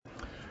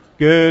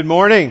Good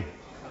morning.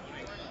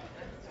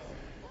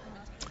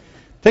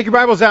 Take your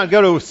Bibles out and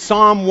go to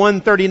Psalm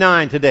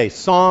 139 today.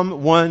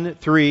 Psalm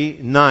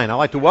 139. I'd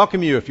like to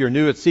welcome you if you're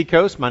new at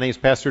Seacoast. My name is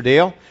Pastor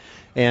Dale,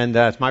 and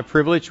it's my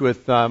privilege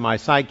with my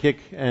sidekick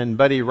and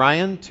buddy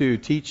Ryan to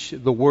teach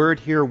the Word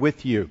here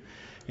with you.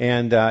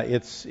 And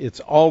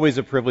it's always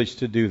a privilege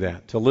to do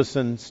that, to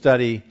listen,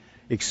 study,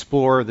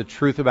 explore the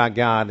truth about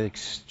God,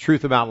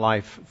 truth about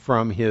life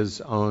from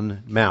His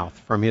own mouth,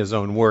 from His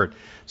own Word.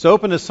 So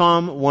open to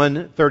Psalm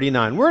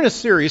 139. We're in a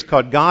series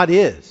called God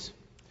Is.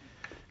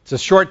 It's a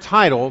short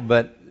title,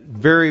 but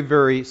very,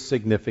 very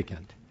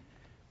significant.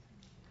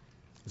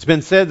 It's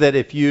been said that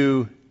if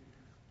you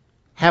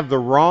have the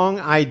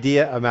wrong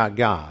idea about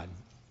God,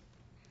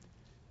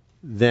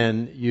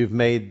 then you've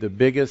made the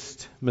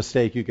biggest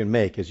mistake you can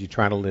make as you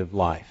try to live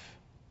life.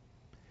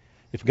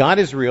 If God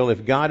is real,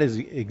 if God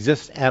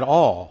exists at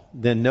all,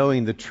 then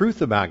knowing the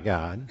truth about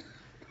God,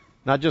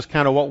 not just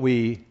kind of what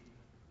we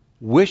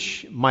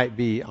wish might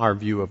be our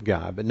view of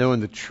God, but knowing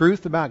the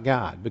truth about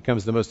God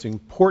becomes the most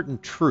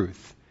important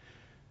truth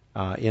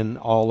in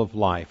all of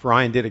life.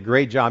 Ryan did a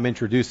great job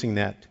introducing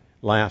that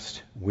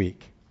last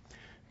week.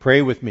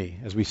 Pray with me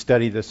as we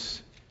study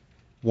this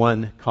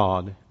one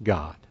called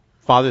God.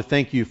 Father,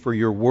 thank you for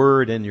your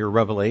word and your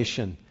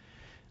revelation,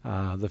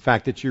 the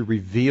fact that you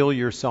reveal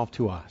yourself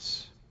to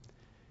us.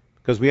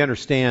 Because we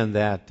understand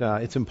that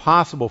it's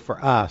impossible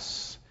for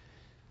us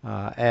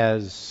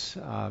as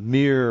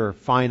mere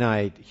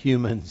finite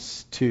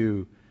humans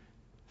to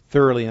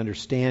thoroughly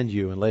understand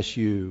you unless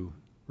you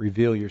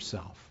reveal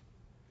yourself.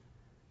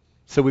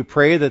 So we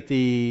pray that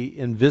the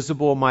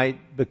invisible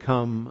might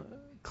become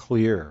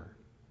clear,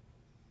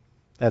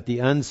 that the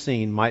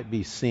unseen might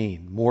be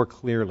seen more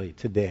clearly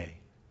today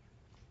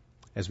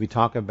as we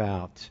talk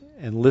about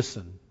and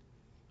listen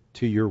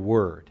to your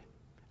word.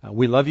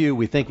 We love you.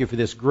 We thank you for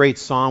this great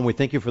psalm. We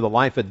thank you for the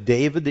life of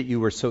David that you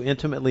were so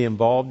intimately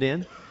involved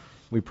in.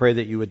 We pray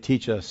that you would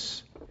teach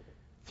us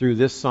through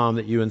this psalm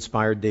that you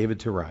inspired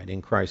David to write.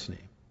 In Christ's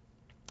name.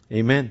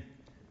 Amen.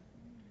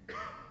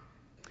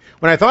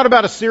 When I thought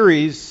about a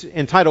series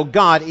entitled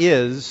God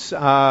Is,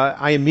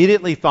 I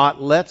immediately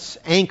thought, let's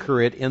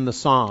anchor it in the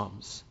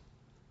Psalms.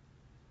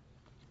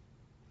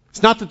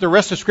 It's not that the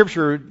rest of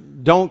Scripture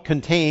don't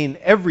contain,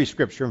 every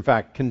Scripture, in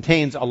fact,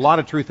 contains a lot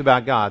of truth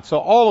about God. So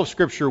all of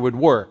Scripture would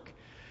work.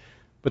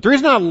 But the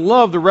reason I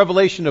love the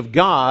revelation of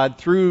God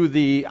through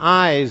the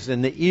eyes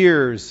and the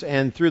ears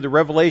and through the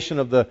revelation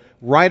of the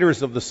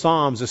writers of the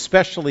Psalms,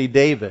 especially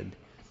David,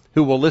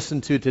 who we'll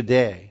listen to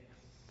today,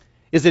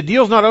 is it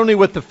deals not only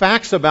with the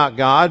facts about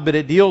God, but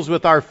it deals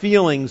with our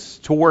feelings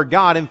toward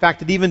God. In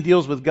fact, it even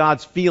deals with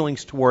God's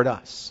feelings toward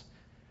us.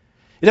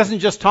 It doesn't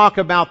just talk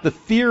about the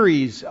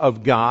theories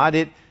of God,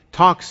 it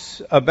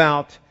talks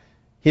about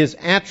His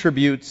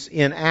attributes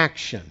in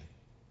action.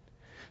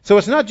 So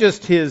it's not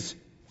just His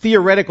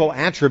theoretical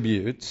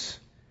attributes,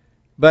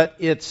 but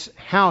it's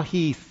how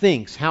He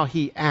thinks, how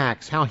He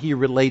acts, how He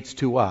relates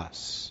to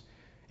us,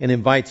 and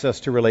invites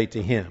us to relate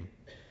to Him.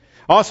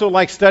 I also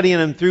like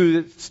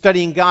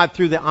studying God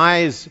through the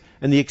eyes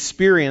and the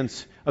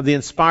experience of the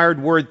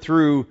inspired Word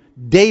through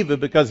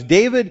David, because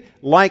David,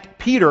 like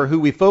Peter,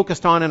 who we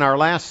focused on in our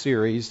last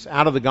series,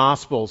 out of the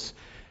Gospels,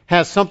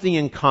 has something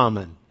in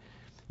common.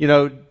 You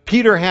know,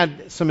 Peter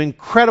had some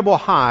incredible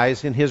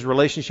highs in his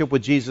relationship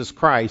with Jesus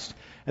Christ,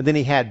 and then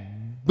he had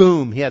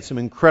some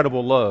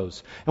incredible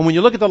lows. And when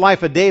you look at the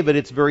life of David,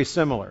 it's very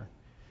similar.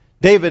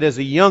 David, as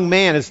a young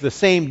man, is the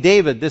same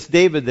David. This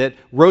David that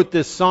wrote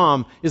this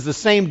psalm is the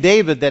same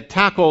David that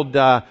tackled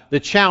the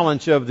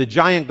challenge of the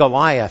giant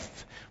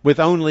Goliath with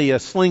only a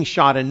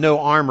slingshot and no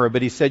armor.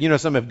 But he said,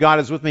 if God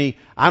is with me,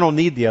 I don't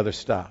need the other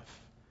stuff.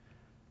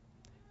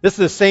 This is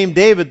the same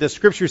David that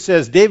Scripture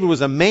says David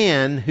was a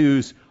man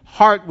whose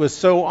heart was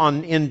so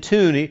in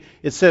tune.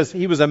 It says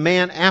he was a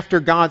man after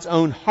God's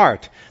own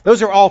heart.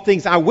 Those are all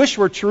things I wish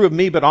were true of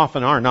me, but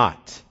often are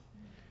not.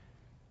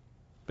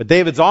 But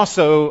David's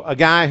also a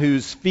guy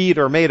whose feet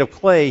are made of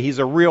clay. He's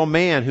a real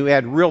man who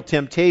had real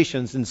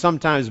temptations and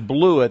sometimes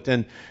blew it.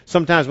 And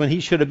sometimes when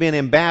he should have been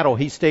in battle,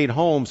 he stayed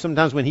home.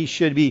 Sometimes when he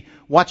should be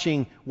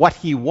watching what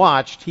he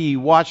watched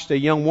a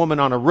young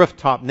woman on a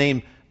rooftop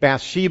named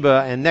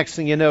Bathsheba. And next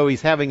thing you know,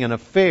 he's having an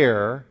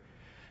affair.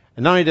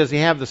 And not only does he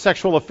have the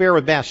sexual affair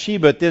with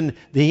Bathsheba, but then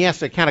he has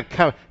to kind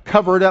of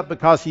cover it up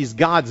because he's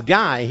God's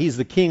guy. He's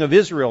the king of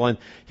Israel, and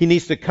he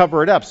needs to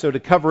cover it up. So to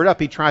cover it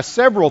up, he tries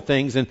several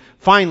things, and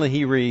finally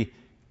he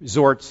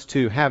resorts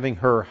to having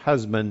her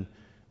husband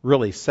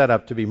really set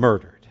up to be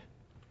murdered.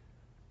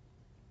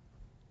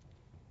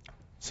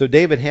 So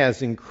David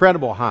has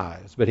incredible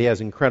highs, but he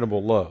has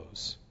incredible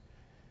lows.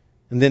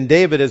 And then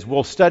David, as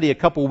we'll study a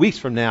couple weeks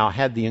from now,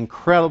 had the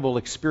incredible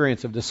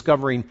experience of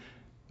discovering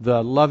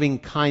the loving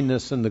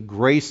kindness and the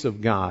grace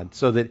of God,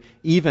 so that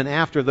even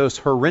after those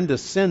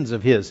horrendous sins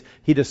of his,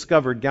 he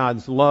discovered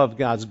God's love,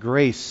 God's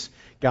grace,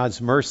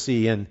 God's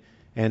mercy,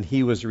 and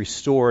he was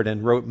restored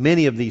and wrote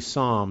many of these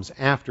psalms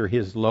after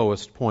his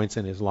lowest points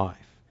in his life.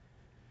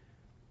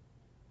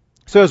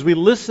 So as we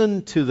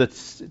listen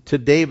to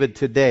David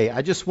today,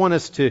 I just want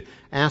us to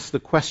ask the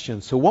question,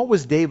 so what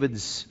was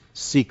David's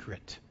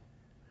secret?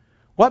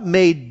 What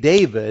made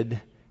David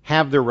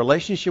have the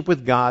relationship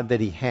with God that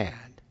he had?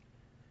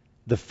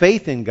 The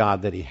faith in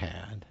God that he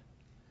had?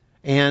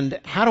 And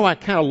how do I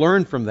kind of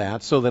learn from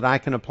that so that I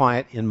can apply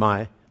it in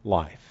my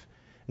life?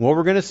 And what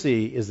we're going to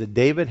see is that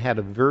David had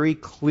a very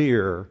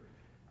clear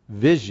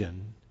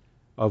vision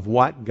of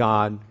what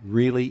God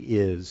really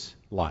is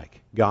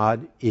like.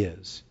 God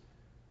is,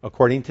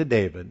 according to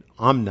David,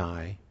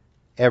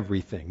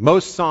 Omni-Everything.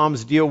 Most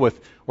Psalms deal with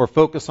or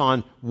focus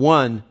on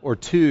one or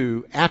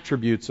two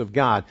attributes of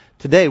God.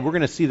 Today we're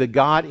going to see that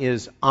God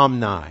is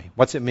Omni.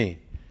 What's it mean?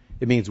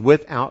 It means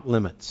without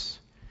limits.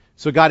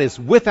 So God is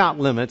without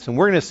limits, and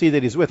we're going to see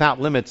that He's without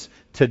limits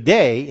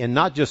today in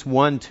not just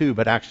one, two,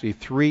 but actually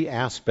three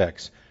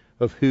aspects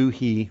of who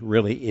He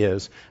really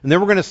is. And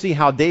then we're going to see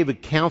how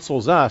David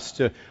counsels us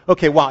to,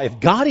 okay, well, if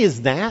God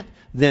is that,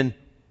 then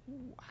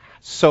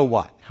so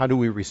what? How do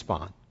we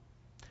respond?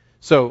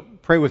 So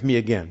pray with me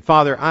again.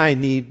 Father, I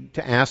need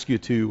to ask you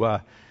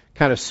to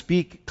kind of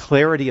speak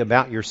clarity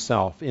about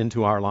yourself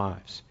into our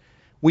lives.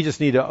 We just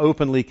need to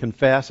openly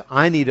confess.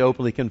 I need to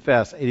openly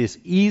confess. It is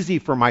easy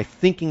for my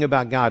thinking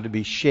about God to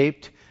be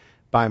shaped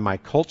by my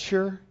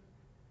culture,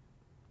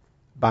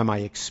 by my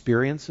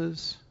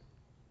experiences.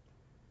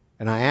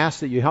 And I ask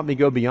that you help me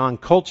go beyond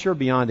culture,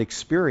 beyond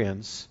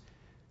experience,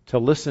 to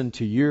listen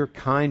to your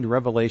kind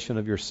revelation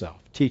of yourself.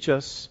 Teach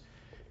us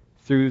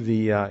through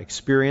the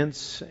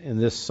experience in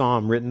this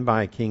psalm written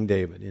by King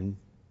David. In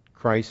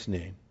Christ's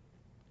name,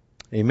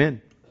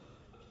 amen.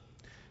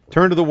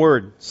 Turn to the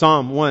Word,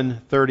 Psalm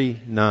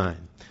 139.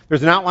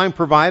 There's an outline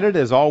provided,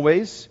 as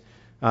always,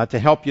 to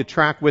help you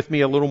track with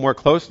me a little more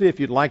closely.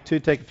 If you'd like to,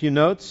 take a few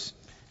notes.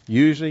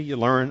 Usually you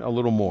learn a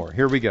little more.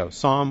 Here we go,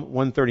 Psalm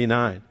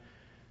 139.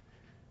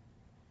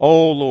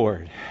 O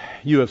Lord,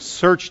 you have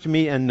searched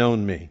me and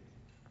known me.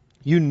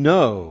 You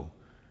know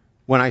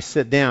when I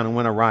sit down and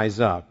when I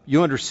rise up.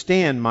 You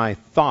understand my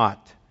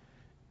thought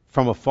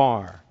from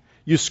afar.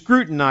 You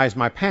scrutinize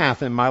my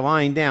path and my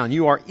lying down.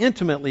 You are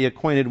intimately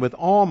acquainted with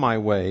all my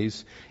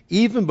ways.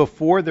 Even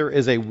before there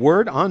is a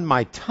word on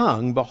my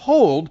tongue,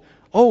 behold,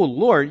 O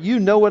Lord, you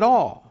know it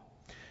all.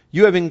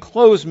 You have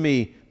enclosed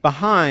me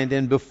behind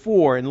and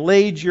before and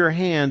laid your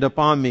hand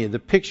upon me. The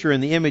picture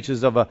and the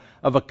images of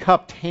a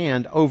cupped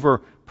hand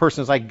over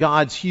persons, like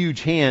God's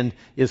huge hand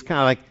is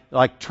kind of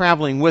like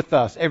traveling with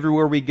us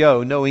everywhere we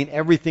go, knowing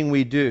everything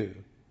we do.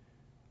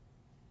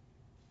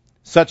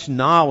 Such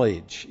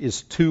knowledge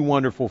is too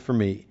wonderful for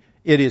me.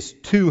 It is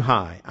too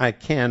high. I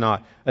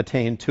cannot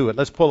attain to it.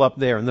 Let's pull up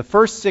there. In the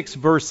first 6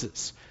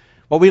 verses,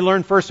 what we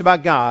learn first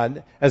about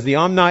God as the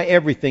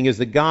Omni-Everything is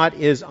that God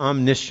is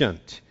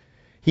omniscient.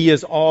 He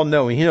is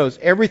all-knowing. He knows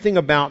everything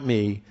about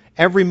me,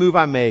 every move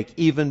I make,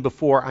 even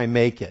before I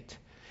make it.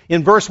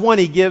 In verse 1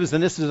 he gives,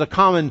 and this is a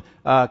common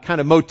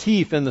kind of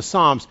motif in the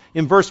Psalms,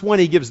 in verse 1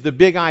 he gives the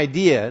big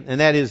idea, and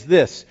that is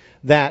this,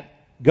 that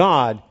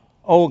God,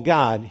 O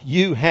God,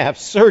 you have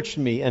searched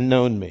me and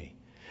known me.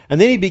 And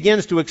then he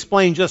begins to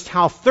explain just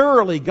how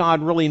thoroughly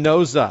God really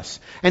knows us.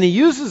 And he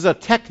uses a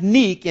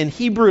technique in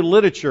Hebrew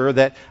literature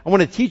that I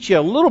want to teach you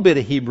a little bit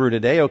of Hebrew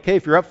today, okay,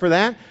 if you're up for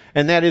that,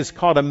 and that is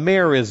called a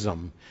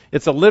merism.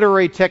 It's a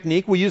literary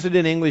technique. We use it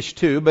in English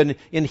too, but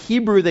in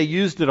Hebrew they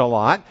used it a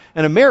lot.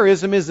 And a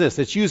merism is this.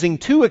 It's using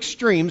two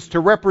extremes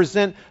to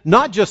represent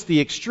not just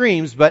the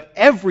extremes, but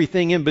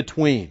everything in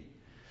between.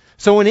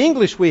 So in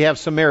English we have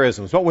some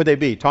merisms. What would they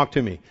be? Talk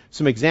to me.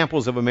 Some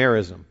examples of a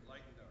merism.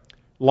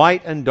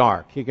 Light and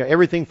dark. You got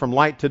everything from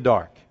light to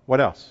dark.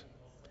 What else?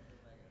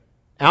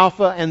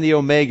 Alpha and the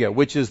Omega,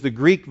 which is the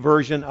Greek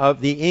version of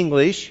the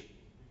English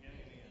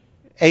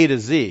A to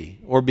Z,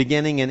 or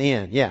beginning and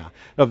end,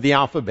 of the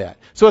alphabet.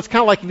 So it's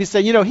kind of like if you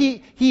say,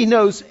 he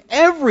knows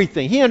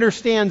everything. He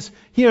understands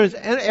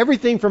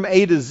everything from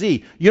A to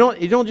Z. You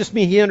don't just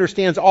mean he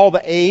understands all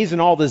the A's and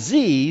all the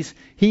Z's.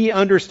 He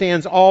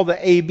understands all the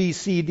A, B,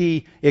 C,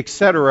 D,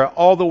 etc.,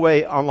 all the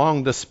way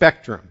along the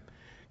spectrum.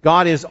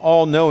 God is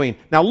all-knowing.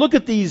 Now look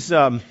at these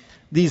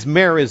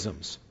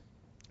merisms.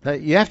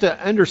 You have to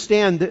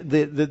understand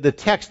the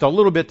text a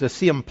little bit to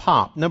see them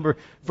pop.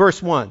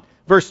 Verse 1.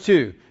 Verse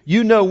 2.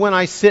 You know when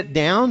I sit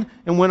down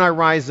and when I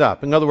rise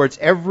up. In other words,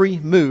 every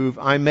move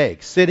I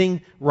make.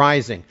 Sitting,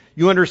 rising.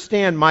 You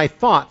understand my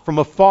thought from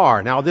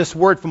afar. Now this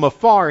word from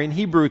afar in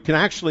Hebrew can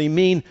actually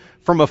mean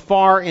from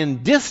afar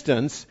in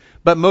distance,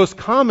 but most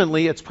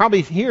commonly it's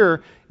probably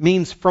here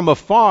means from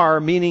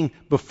afar, meaning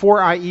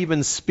before I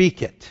even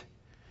speak it.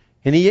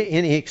 And he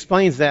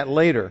explains that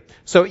later.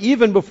 So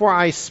even before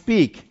I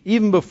speak,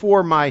 even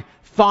before my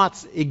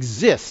thoughts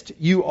exist,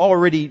 you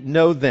already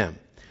know them.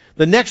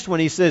 The next one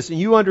he says, and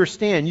you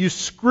understand, you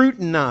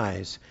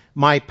scrutinize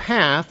my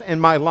path and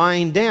my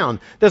lying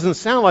down. Doesn't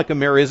sound like a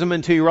merism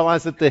until you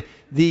realize that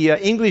the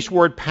English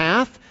word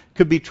path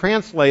could be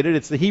translated,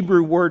 it's the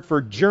Hebrew word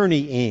for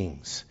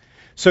journeyings.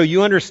 So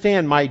you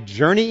understand my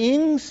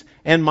journeyings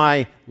and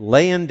my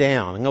laying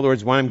down. In other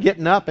words, when I'm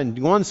getting up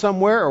and going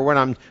somewhere, or when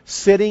I'm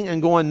sitting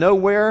and going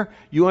nowhere,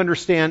 you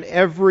understand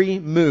every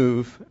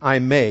move I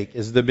make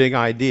is the big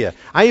idea.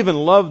 I even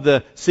love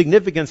the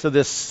significance of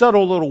this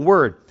subtle little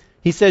word.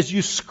 He says,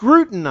 you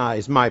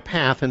scrutinize my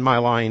path and my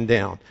lying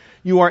down.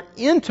 You are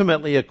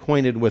intimately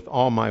acquainted with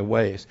all my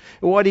ways.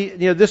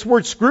 This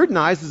word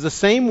scrutinize is the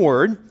same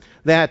word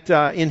that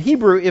in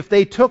Hebrew, if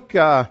they took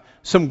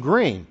some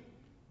grain,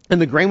 and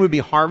the grain would be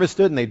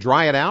harvested, and they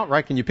dry it out,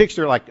 right? Can you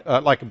picture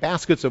like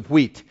baskets of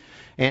wheat,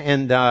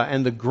 and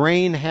the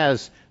grain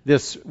has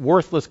this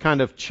worthless kind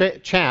of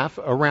chaff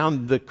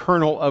around the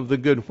kernel of the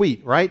good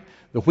wheat, right?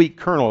 The wheat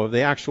kernel of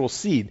the actual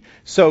seed.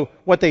 So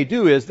what they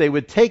do is they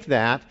would take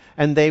that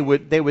and they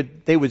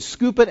would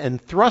scoop it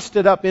and thrust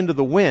it up into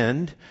the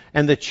wind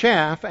and the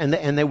chaff, and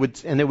they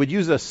would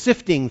use a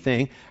sifting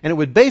thing, and it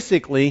would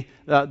basically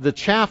the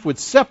chaff would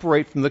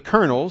separate from the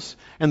kernels,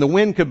 and the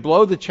wind could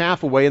blow the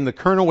chaff away, and the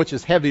kernel, which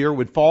is heavier,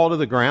 would fall to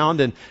the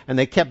ground, and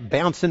they kept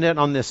bouncing it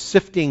on this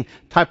sifting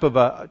type of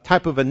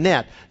a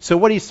net. So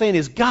what he's saying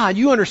is, God,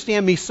 you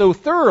understand me so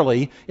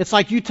thoroughly. It's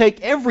like you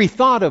take every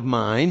thought of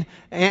mine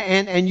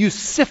and you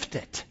sift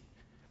it.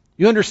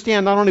 You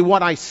understand not only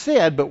what I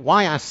said, but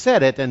why I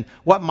said it, and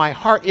what my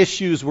heart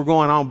issues were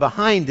going on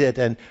behind it,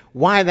 and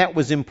why that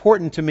was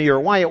important to me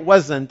or why it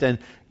wasn't. And,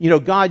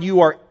 God,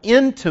 you are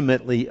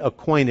intimately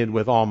acquainted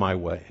with all my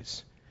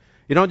ways.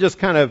 You don't just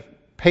kind of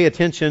pay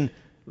attention,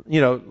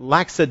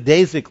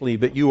 lackadaisically,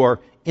 but you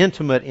are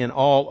intimate in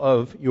all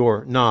of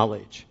your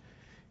knowledge.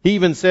 He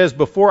even says,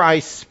 before I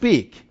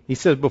speak, he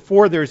says,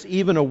 before there's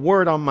even a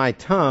word on my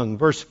tongue,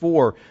 verse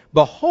 4,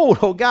 behold,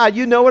 oh God,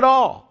 you know it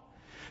all.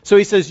 So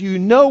he says, you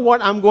know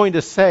what I'm going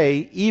to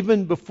say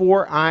even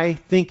before I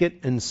think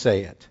it and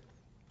say it.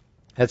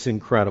 That's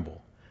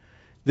incredible.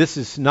 This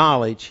is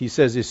knowledge, he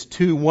says, is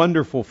too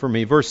wonderful for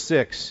me. Verse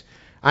 6,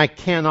 I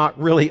cannot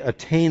really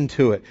attain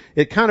to it.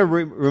 It kind of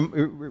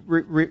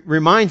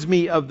reminds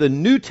me of the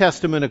New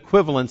Testament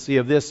equivalency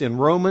of this in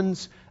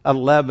Romans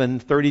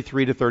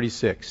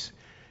 11:33-36.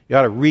 You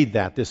ought to read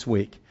that this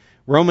week.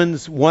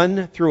 Romans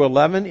 1 through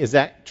 11 is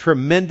that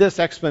tremendous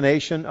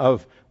explanation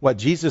of what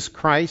Jesus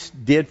Christ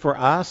did for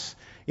us.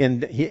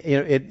 And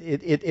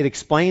it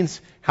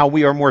explains how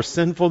we are more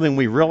sinful than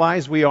we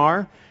realize we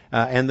are.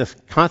 And the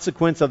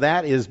consequence of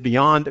that is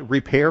beyond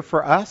repair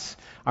for us,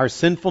 our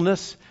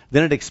sinfulness.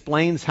 Then it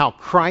explains how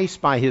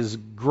Christ, by His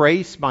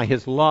grace, by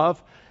His love,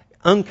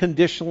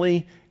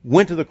 unconditionally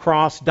went to the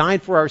cross,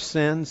 died for our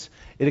sins.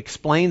 It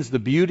explains the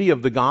beauty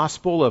of the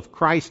gospel of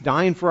Christ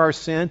dying for our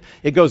sin.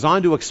 It goes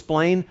on to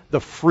explain the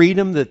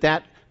freedom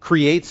that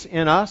creates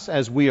in us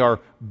as we are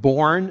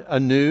born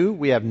anew.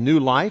 We have new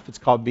life. It's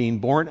called being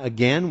born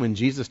again when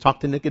Jesus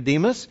talked to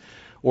Nicodemus,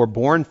 or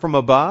born from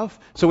above.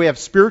 So we have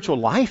spiritual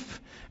life.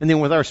 And then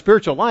with our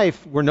spiritual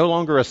life, we're no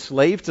longer a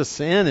slave to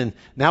sin, and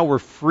now we're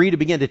free to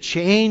begin to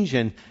change.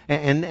 And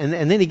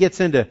then he gets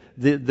into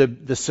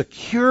the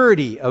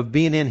security of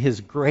being in His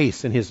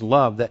grace and His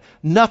love, that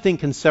nothing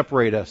can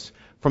separate us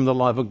from the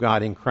love of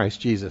God in Christ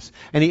Jesus.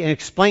 And he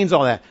explains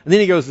all that. And then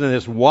he goes into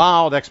this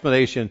wild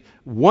explanation,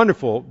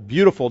 wonderful,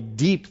 beautiful,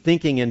 deep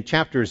thinking in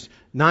chapters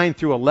 9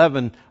 through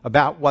 11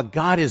 about what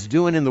God is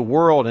doing in the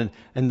world, and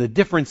the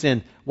difference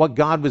in what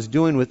God was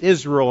doing with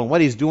Israel and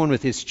what He's doing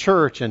with His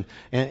church. And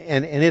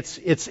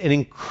it's an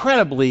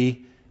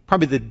incredibly,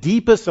 probably the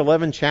deepest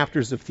 11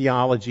 chapters of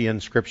theology in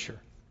Scripture.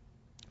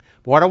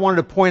 But what I wanted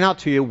to point out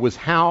to you was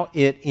how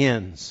it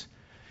ends.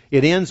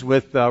 It ends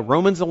with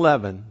Romans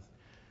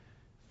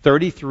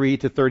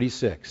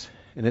 11:33-36.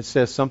 And it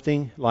says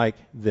something like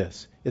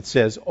this. It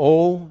says,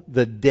 oh,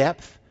 the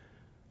depth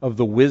of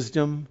the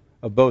wisdom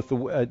of both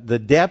the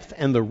depth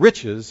and the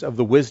riches of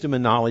the wisdom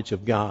and knowledge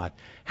of God.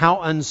 How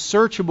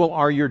unsearchable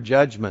are your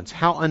judgments.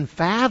 How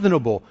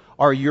unfathomable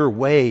are your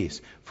ways.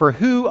 For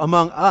who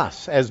among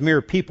us as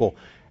mere people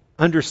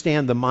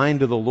understand the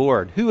mind of the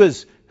Lord?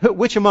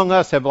 Which among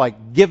us have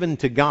given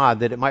to God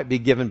that it might be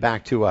given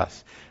back to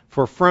us?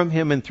 For from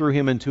Him and through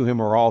Him and to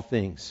Him are all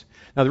things.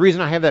 Now, the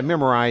reason I have that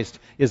memorized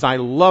is I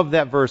love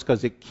that verse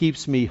because it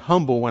keeps me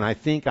humble when I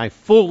think I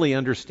fully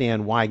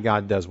understand why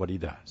God does what He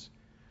does.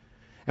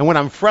 And when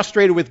I'm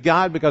frustrated with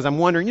God because I'm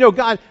wondering,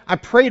 God, I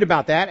prayed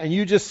about that and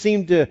you just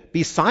seemed to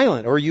be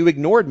silent, or you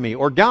ignored me.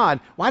 Or God,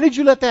 why did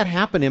you let that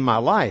happen in my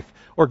life?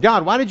 Or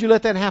God, why did you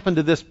let that happen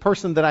to this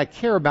person that I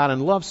care about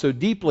and love so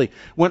deeply?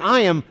 When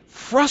I am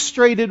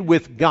frustrated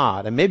with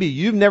God, and maybe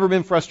you've never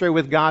been frustrated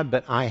with God,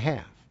 but I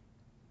have.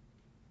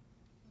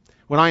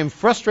 When I am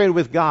frustrated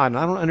with God and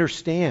I don't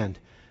understand,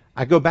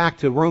 I go back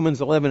to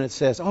Romans 11. It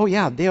says, oh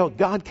yeah, Dale,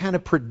 God kind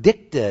of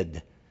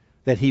predicted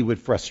that He would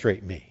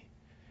frustrate me.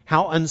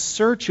 How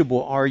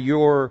unsearchable are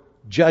your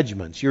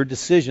judgments, your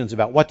decisions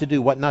about what to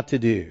do, what not to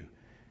do.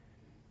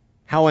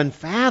 How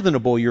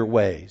unfathomable your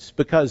ways,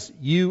 because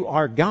you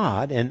are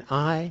God and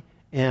I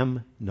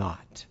am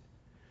not.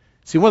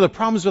 See, one of the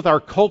problems with our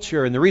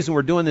culture, and the reason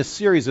we're doing this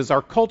series, is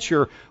our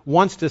culture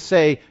wants to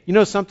say,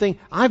 something,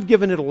 I've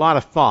given it a lot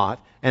of thought,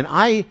 and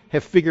I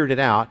have figured it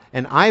out,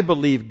 and I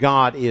believe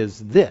God is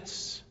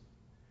this.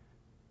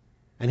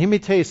 And let me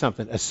tell you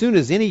something. As soon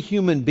as any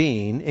human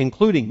being,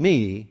 including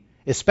me,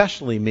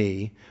 especially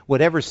me,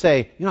 would ever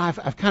say,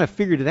 I've kind of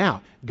figured it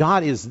out.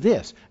 God is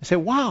this. I say,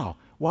 wow,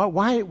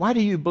 why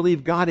do you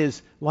believe God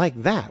is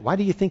like that? Why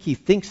do you think he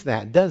thinks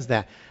that, does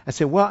that? I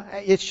say, well,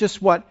 it's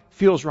just what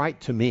feels right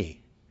to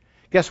me.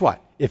 Guess what?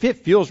 If it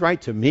feels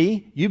right to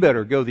me, you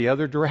better go the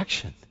other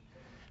direction.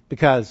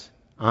 Because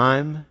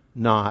I'm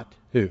not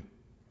who?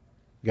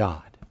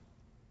 God.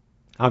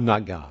 I'm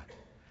not God.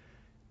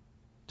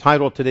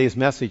 Title of today's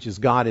message is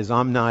God is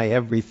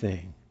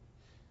Omni-Everything.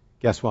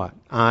 Guess what?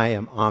 I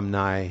am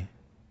Omni-Nothing.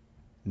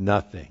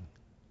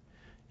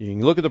 You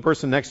can look at the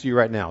person next to you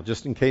right now,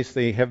 just in case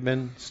they have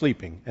been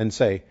sleeping, and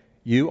say,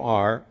 you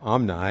are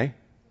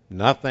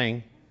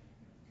Omni-Nothing.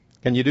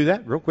 Can you do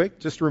that real quick?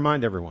 Just to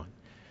remind everyone.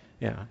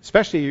 Yeah,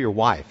 especially your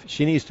wife.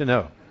 She needs to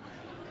know.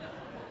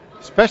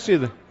 Especially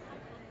did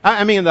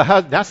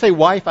I say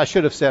wife? I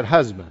should have said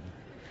husband.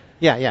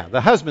 Yeah, the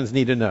husbands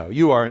need to know.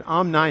 You are an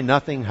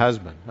Omni-Nothing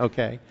husband,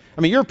 okay?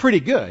 I mean, you're pretty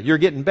good. You're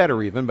getting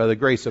better even by the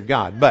grace of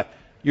God. But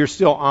you're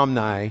still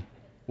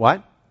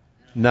what?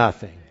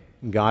 Nothing.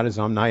 God is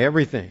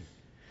Omni-Everything.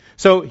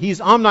 So he's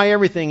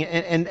Omni-Everything.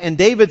 And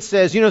David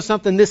says,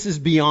 something, this is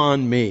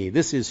beyond me.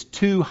 This is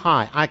too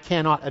high. I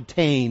cannot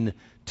attain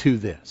to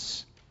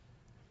this.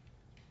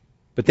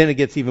 But then it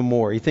gets even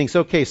more. He thinks,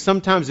 okay,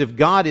 sometimes if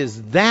God is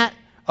that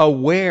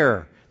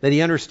aware that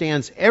he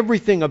understands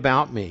everything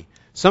about me,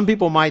 some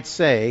people might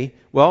say,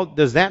 well,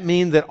 does that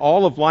mean that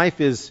all of life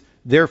is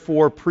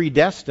therefore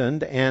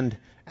predestined and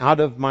out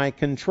of my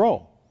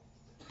control?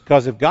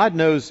 Because if God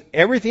knows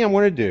everything I'm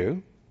going to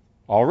do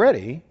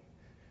already,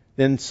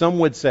 then some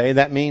would say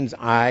that means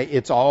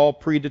it's all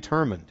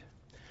predetermined.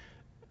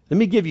 Let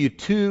me give you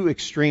two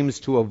extremes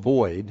to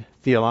avoid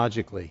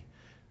theologically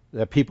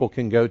that people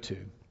can go to.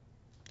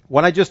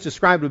 What I just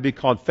described would be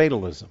called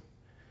fatalism.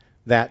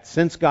 That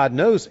since God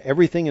knows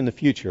everything in the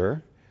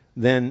future,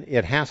 then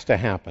it has to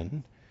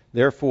happen.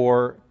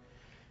 Therefore,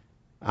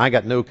 I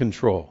got no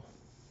control.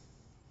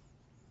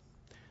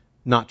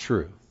 Not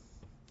true.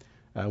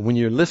 When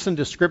you listen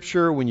to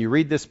Scripture, when you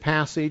read this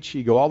passage,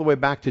 you go all the way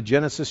back to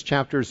Genesis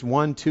chapters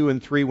 1, 2,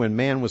 and 3 when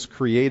man was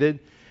created.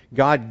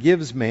 God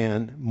gives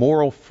man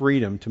moral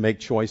freedom to make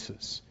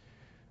choices.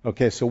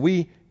 Okay, so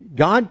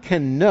God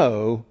can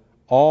know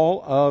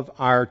all of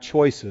our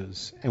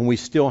choices, and we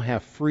still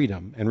have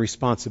freedom and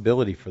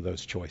responsibility for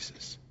those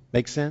choices.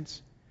 Make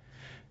sense?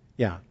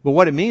 Yeah. But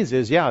what it means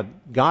is,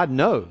 God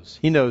knows.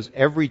 He knows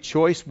every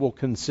choice we'll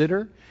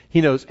consider.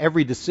 He knows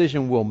every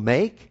decision we'll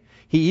make.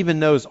 He even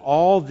knows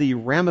all the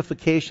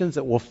ramifications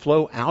that will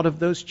flow out of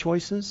those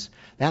choices.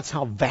 That's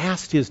how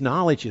vast his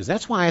knowledge is.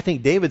 That's why I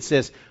think David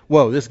says,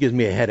 whoa, this gives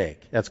me a headache.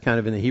 That's kind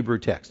of in the Hebrew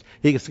text.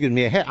 He gives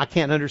me a headache. I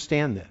can't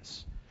understand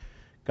this.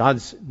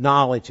 God's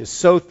knowledge is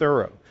so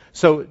thorough.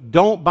 So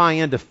don't buy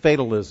into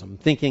fatalism,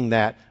 thinking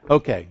that,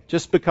 okay,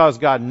 just because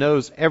God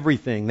knows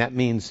everything, that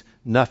means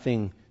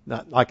nothing,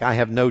 like I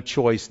have no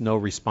choice, no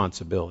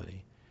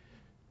responsibility.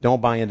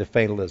 Don't buy into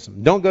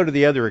fatalism. Don't go to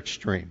the other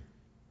extreme.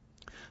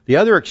 The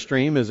other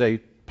extreme is a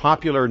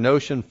popular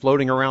notion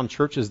floating around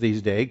churches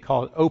these days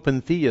called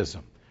open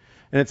theism.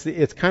 And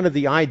it's kind of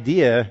the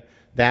idea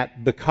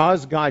that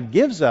because God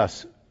gives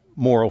us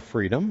moral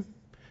freedom,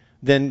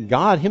 then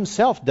God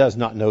himself does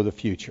not know the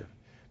future.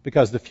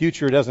 Because the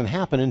future doesn't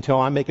happen until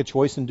I make a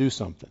choice and do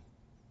something.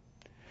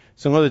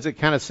 So in other words, it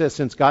kind of says,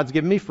 since God's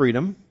given me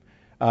freedom,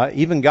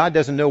 even God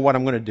doesn't know what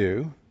I'm going to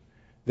do.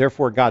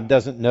 Therefore, God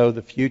doesn't know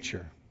the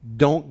future.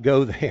 Don't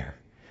go there.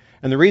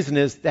 And the reason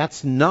is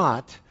that's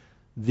not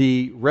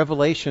the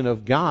revelation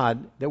of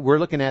God that we're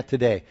looking at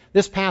today.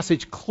 This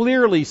passage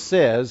clearly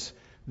says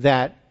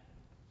that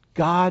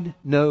God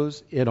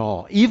knows it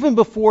all. Even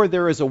before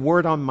there is a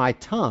word on my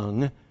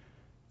tongue,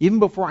 even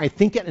before I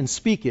think it and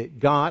speak it,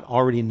 God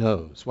already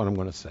knows what I'm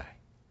going to say.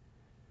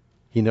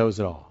 He knows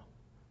it all.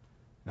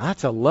 Now,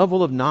 that's a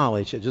level of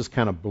knowledge that just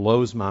kind of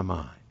blows my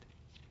mind.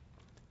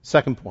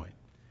 Second point.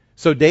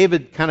 So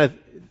David kind of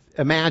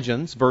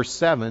imagines, verse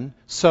 7,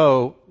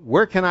 so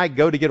where can I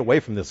go to get away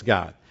from this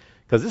God?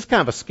 Because this is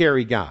kind of a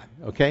scary God,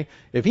 okay?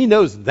 If he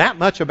knows that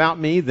much about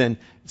me, then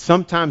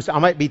sometimes I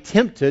might be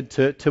tempted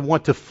to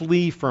want to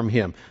flee from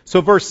him.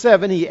 So verse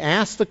 7, he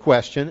asks the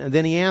question, and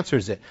then he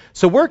answers it.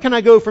 So where can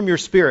I go from your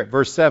spirit?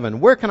 Verse 7.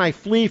 Where can I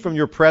flee from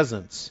your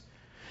presence?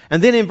 And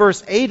then in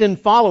verse 8 and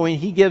following,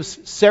 he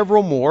gives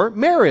several more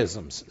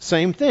merisms.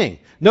 Same thing.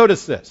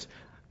 Notice this.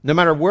 No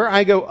matter where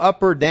I go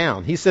up or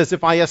down, he says,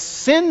 if I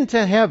ascend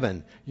to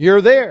heaven,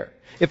 you're there.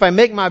 If I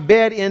make my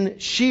bed in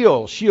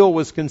Sheol, Sheol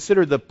was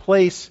considered the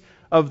place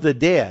of the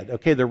dead,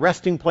 okay, the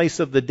resting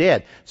place of the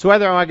dead. So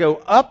whether I go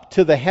up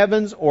to the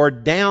heavens or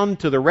down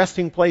to the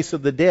resting place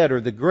of the dead or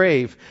the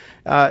grave,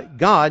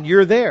 God,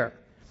 you're there.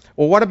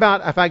 Well, what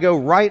about if I go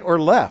right or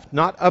left,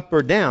 not up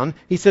or down?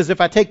 He says,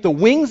 if I take the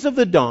wings of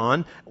the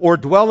dawn or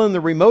dwell in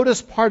the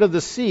remotest part of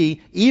the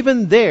sea,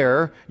 even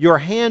there your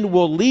hand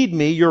will lead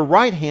me, your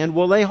right hand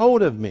will lay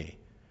hold of me.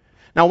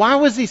 Now, why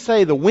was he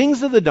say the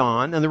wings of the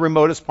dawn and the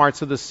remotest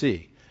parts of the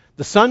sea?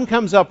 The sun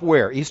comes up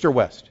where? East or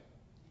west?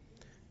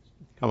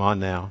 Come on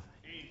now.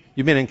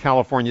 You've been in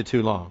California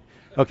too long.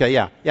 Okay,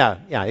 yeah.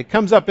 It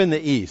comes up in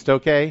the east,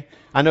 okay?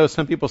 I know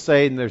some people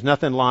say there's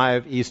nothing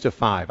live east of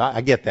 5.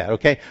 I get that,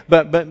 okay?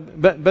 But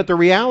the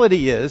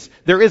reality is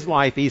there is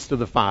life east of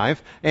the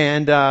 5,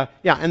 and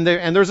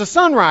there's a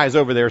sunrise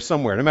over there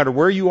somewhere. No matter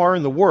where you are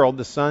in the world,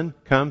 the sun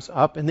comes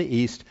up in the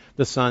east,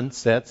 the sun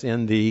sets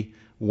in the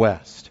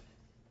west.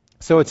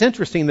 So it's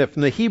interesting that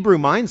from the Hebrew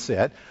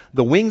mindset,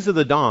 the wings of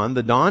the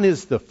dawn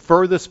is the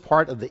furthest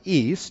part of the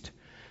east.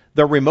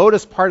 The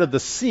remotest part of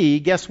the sea,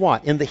 guess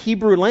what? In the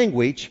Hebrew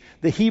language,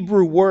 the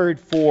Hebrew word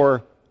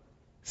for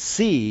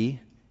sea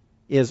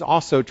is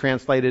also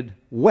translated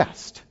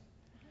west.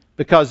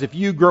 Because if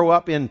you grow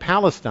up in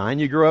Palestine,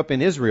 you grow up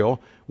in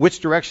Israel, which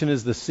direction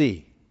is the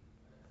sea?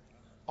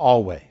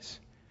 Always.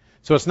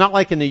 So it's not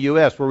like in the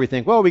U.S. where we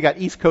think, well, we got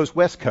East Coast,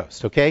 West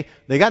Coast, okay?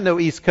 They got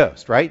no East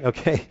Coast, right?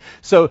 Okay.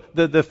 So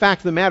the fact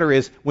of the matter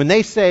is, when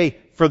they say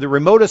for the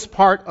remotest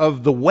part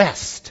of the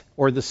west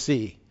or the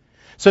sea,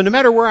 so no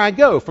matter where I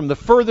go, from the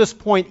furthest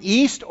point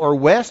east or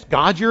west,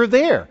 God, you're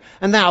there.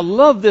 And now I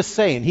love this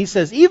saying. He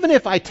says, even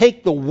if I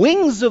take the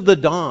wings of the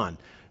dawn,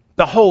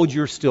 behold,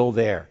 you're still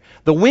there.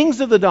 The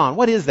wings of the dawn,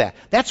 what is that?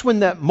 That's when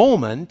that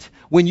moment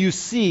when you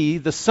see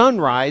the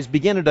sunrise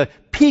beginning to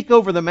peek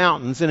over the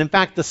mountains. And in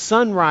fact, the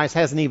sunrise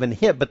hasn't even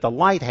hit, but the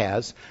light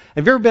has.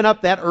 Have you ever been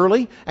up that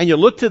early? And you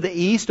look to the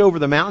east over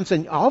the mountains,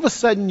 and all of a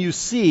sudden you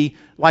see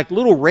like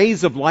little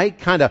rays of light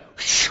kind of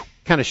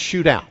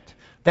shoot out.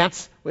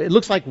 It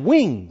looks like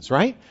wings,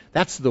 right?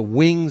 That's the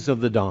wings of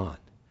the dawn.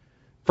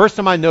 First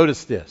time I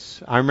noticed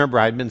this, I remember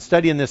I'd been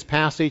studying this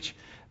passage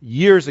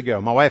years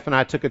ago. My wife and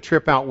I took a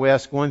trip out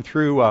west going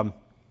through,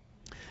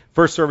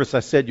 first service I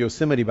said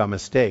Yosemite by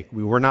mistake.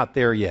 We were not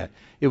there yet.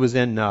 It was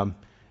in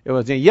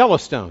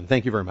Yellowstone.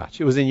 Thank you very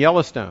much. It was in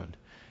Yellowstone.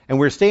 And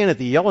we were staying at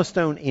the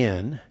Yellowstone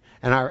Inn,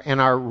 and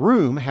our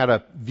room had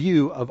a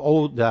view of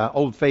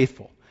Old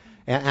Faithful.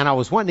 And I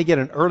was wanting to get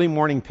an early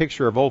morning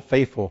picture of Old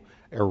Faithful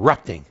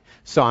erupting.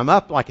 So I'm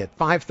up like at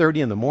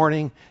 5:30 in the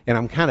morning, and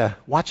I'm kind of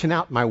watching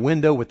out my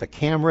window with the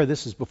camera.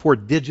 This is before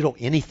digital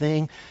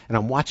anything. And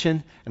I'm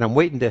watching, and I'm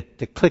waiting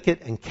to click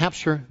it and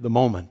capture the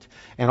moment.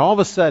 And all of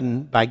a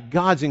sudden, by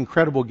God's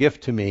incredible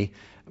gift to me,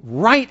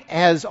 right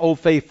as Old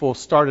Faithful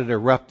started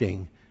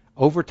erupting,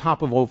 over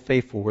top of Old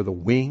Faithful were the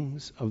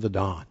wings of the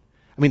dawn.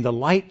 I mean, the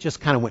light just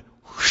kind of went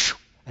whoosh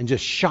and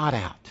just shot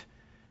out.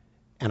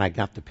 And I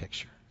got the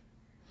picture.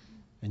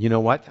 And you know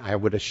what? I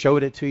would have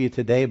showed it to you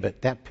today,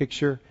 but that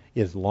picture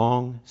is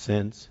long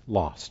since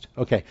lost.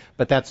 Okay,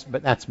 but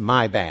that's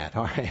my bad.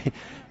 All right,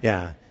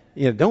 yeah.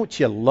 Don't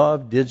you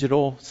love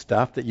digital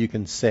stuff that you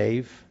can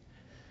save?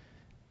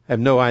 I have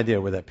no idea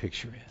where that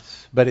picture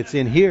is, but it's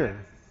in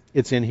here.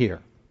 It's in here,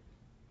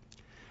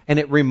 and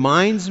it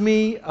reminds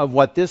me of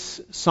what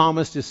this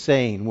psalmist is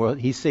saying. Well,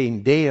 he's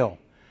saying, Dale,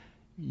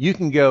 you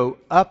can go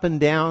up and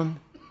down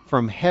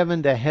from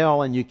heaven to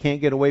hell, and you can't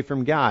get away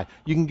from God.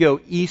 You can go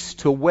east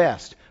to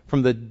west,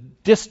 from the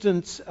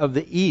distance of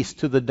the east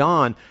to the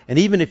dawn. And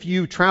even if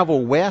you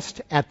travel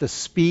west at the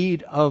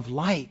speed of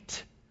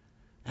light,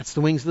 that's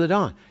the wings of the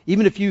dawn.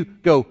 Even if you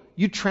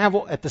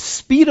travel at the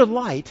speed of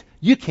light,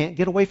 you can't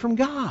get away from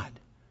God.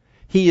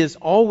 He is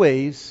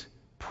always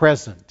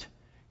present.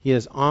 He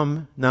is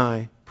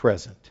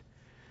omnipresent.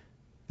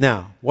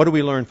 Now, what do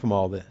we learn from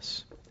all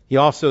this? He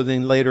also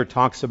then later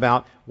talks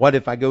about, what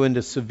if I go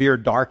into severe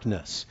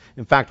darkness?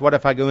 In fact, what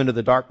if I go into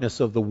the darkness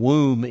of the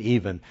womb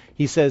even?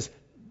 He says,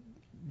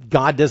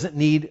 God doesn't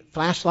need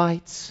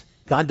flashlights.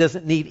 God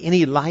doesn't need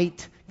any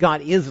light. God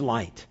is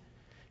light.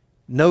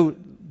 No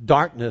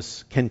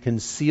darkness can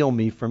conceal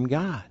me from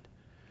God.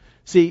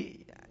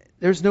 See,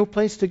 there's no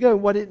place to go.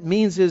 What it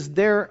means is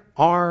there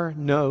are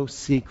no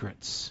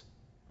secrets.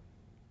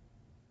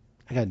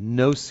 I got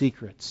no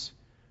secrets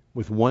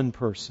with one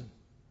person.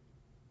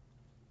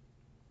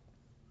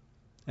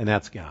 And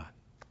that's God.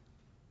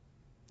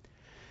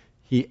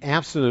 He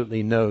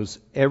absolutely knows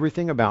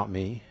everything about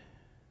me,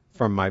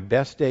 from my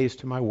best days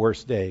to my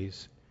worst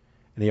days,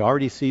 and He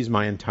already sees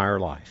my entire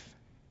life.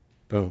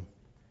 Boom.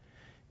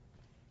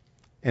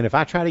 And if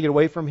I try to get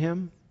away from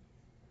Him,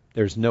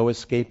 there's no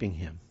escaping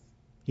Him.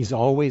 He's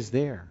always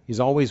there. He's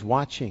always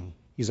watching.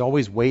 He's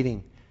always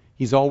waiting.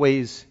 He's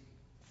always,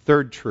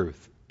 third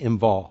truth,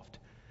 involved.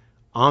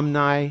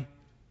 Omni-Everything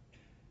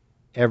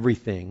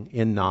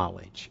in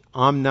knowledge.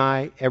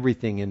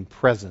 Omni-Everything in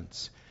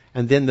presence.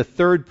 And then the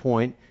third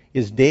point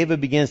is David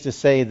begins to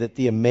say that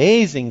the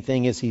amazing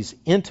thing is He's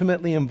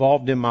intimately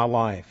involved in my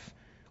life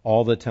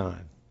all the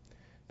time.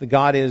 The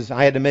God is,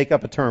 I had to make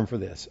up a term for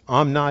this,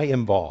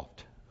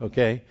 omni-involved,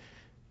 okay?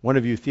 One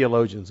of you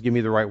theologians, give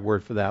me the right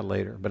word for that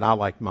later, but I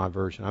like my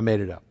version. I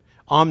made it up.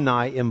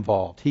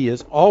 Omni-involved. He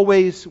is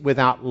always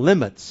without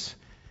limits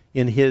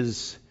in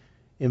His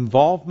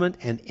involvement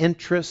and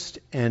interest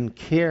and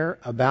care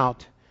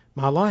about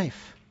my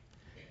life.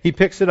 He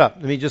picks it up.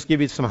 Let me just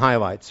give you some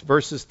highlights.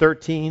 Verses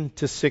 13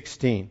 to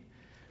 16.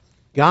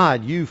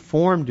 God, you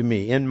formed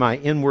me in my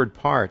inward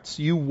parts.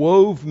 You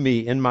wove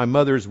me in my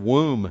mother's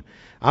womb.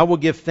 I will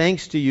give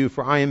thanks to you,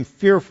 for I am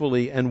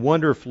fearfully and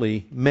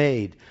wonderfully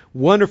made.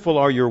 Wonderful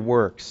are your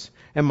works,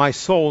 and my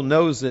soul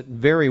knows it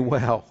very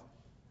well.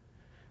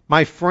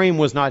 My frame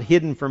was not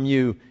hidden from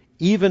you,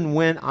 even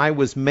when I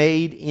was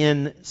made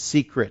in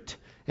secret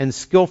and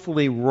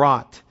skillfully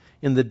wrought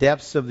in the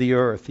depths of the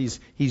earth. He's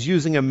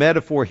using a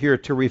metaphor here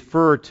to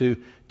refer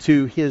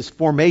to his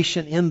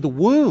formation in the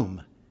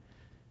womb.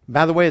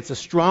 By the way, it's a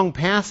strong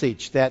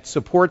passage that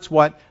supports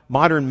what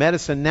modern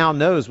medicine now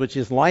knows, which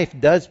is life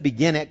does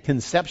begin at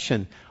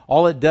conception.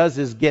 All it does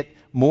is get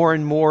more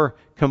and more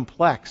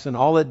complex, and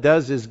all it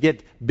does is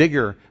get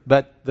bigger.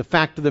 But the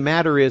fact of the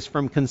matter is,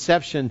 from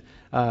conception,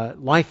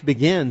 life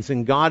begins,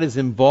 and God is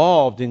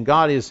involved, and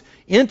God is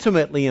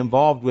intimately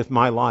involved with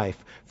my life.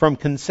 From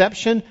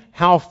conception,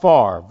 how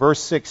far? Verse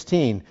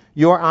 16,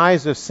 your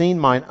eyes have seen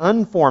mine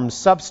unformed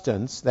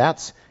substance,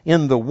 that's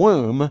in the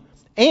womb,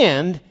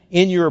 and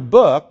in your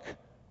book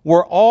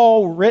were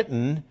all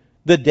written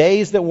the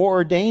days that were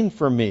ordained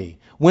for me,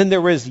 when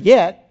there was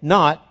yet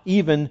not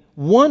even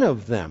one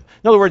of them.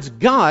 In other words,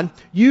 God,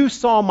 you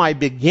saw my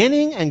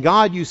beginning, and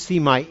God, you see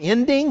my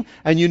ending,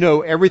 and you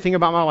know everything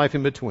about my life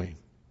in between.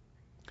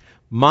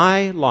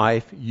 My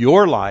life,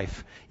 your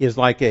life, is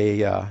like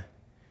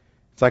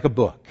it's like a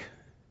book.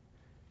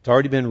 It's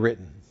already been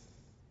written,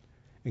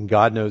 and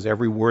God knows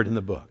every word in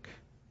the book.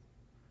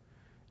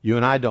 You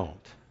and I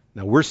don't.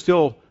 Now, we're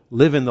still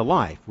living the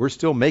life. We're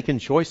still making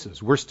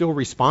choices. We're still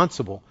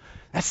responsible.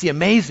 That's the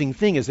amazing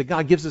thing, is that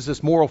God gives us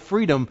this moral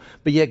freedom,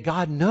 but yet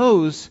God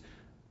knows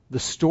the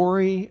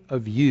story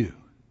of you.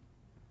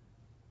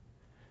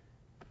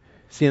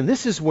 See, and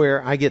this is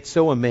where I get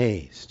so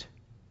amazed.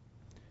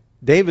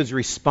 David's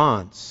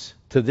response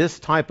to this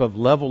type of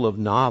level of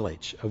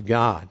knowledge of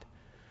God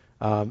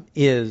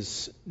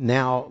is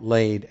now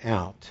laid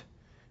out.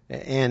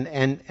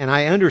 And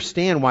I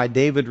understand why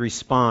David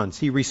responds.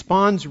 He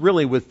responds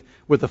really with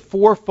a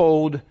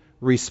fourfold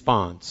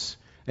response.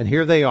 And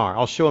here they are.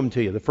 I'll show them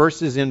to you. The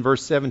first is in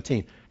verse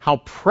 17. How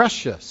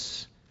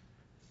precious.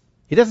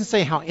 He doesn't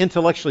say how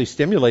intellectually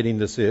stimulating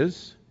this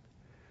is.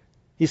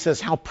 He says,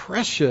 how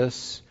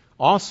precious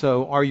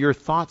also are your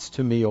thoughts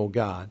to me, O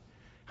God.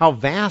 How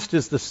vast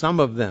is the sum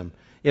of them.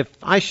 If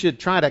I should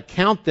try to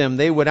count them,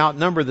 they would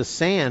outnumber the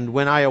sand.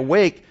 When I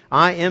awake,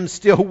 I am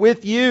still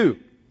with you.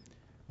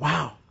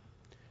 Wow.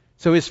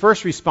 So his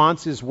first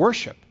response is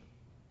worship.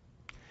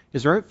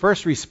 His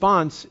first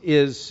response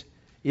is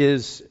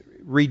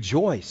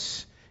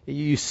rejoice.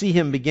 You see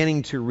him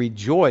beginning to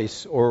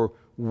rejoice or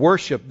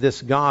worship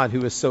this God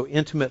who is so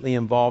intimately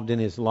involved in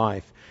his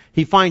life.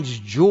 He finds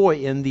joy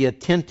in the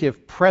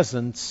attentive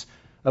presence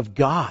of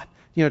God.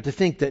 You know, to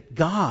think that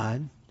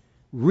God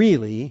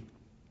really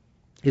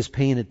is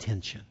paying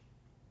attention.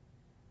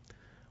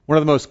 One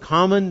of the most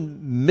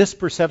common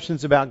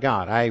misperceptions about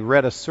God. I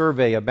read a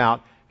survey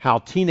about how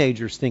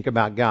teenagers think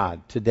about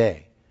God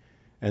today.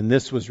 And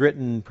this was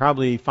written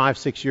probably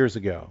 5-6 years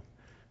ago.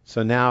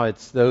 So now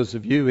it's those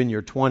of you in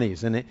your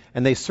 20s.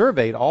 And they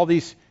surveyed all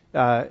these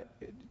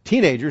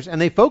teenagers,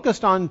 and they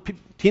focused on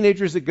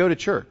teenagers that go to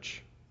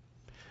church.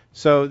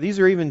 So these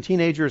are even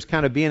teenagers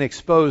kind of being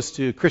exposed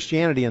to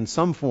Christianity in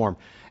some form.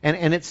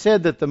 And it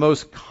said that the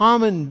most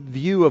common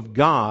view of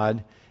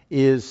God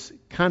is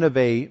kind of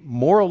a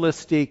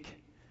moralistic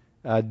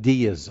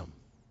deism.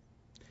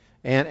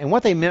 And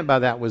what they meant by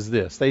that was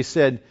this. They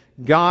said,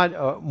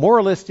 God,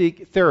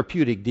 moralistic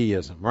therapeutic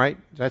deism, right?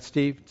 Is that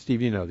Steve?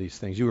 Steve, you know these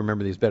things. You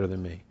remember these better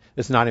than me.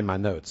 It's not in my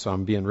notes, so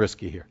I'm being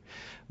risky here.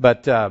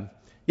 But,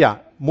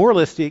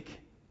 moralistic,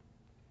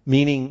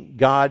 meaning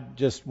God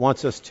just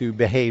wants us to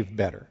behave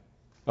better.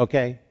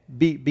 Okay?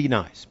 Be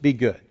nice. Be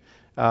good.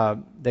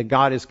 That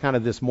God is kind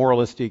of this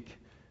moralistic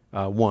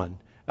one.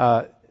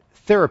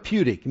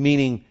 Therapeutic,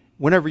 meaning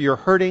whenever you're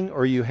hurting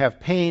or you have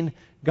pain,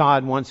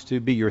 God wants to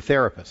be your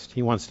therapist.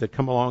 He wants to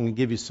come along and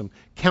give you some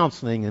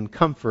counseling and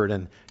comfort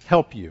and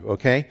help you,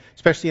 okay?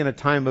 Especially in a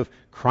time of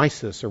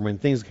crisis or when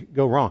things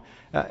go wrong.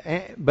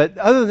 But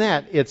other than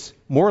that, it's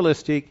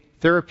moralistic,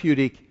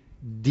 therapeutic,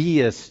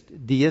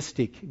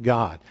 deistic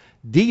God.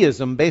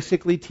 Deism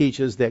basically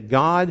teaches that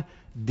God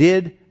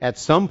did at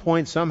some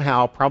point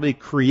somehow probably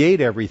create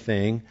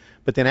everything,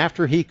 but then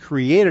after he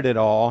created it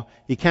all,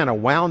 he kind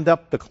of wound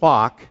up the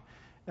clock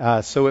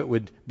so it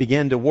would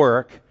begin to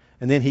work.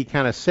 And then he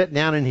kind of sat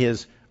down in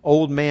his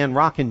old man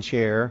rocking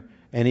chair,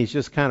 and he's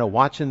just kind of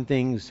watching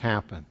things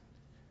happen.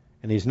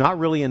 And he's not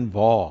really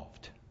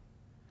involved.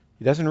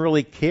 He doesn't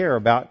really care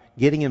about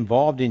getting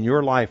involved in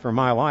your life or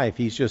my life.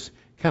 He's just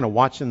kind of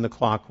watching the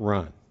clock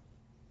run.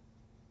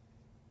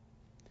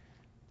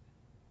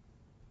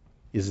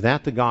 Is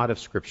that the God of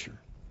Scripture?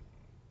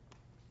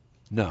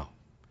 No.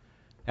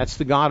 That's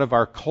the God of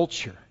our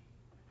culture,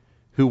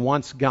 who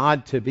wants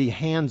God to be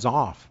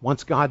hands-off,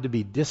 wants God to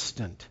be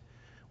distant,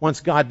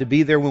 wants God to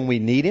be there when we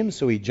need Him,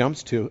 so He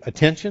jumps to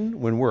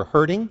attention when we're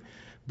hurting.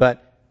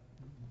 But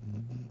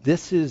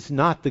this is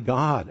not the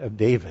God of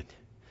David,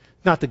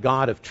 not the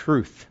God of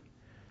truth.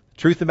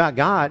 The truth about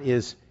God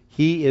is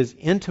He is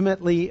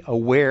intimately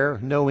aware,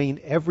 knowing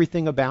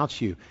everything about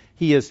you.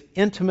 He is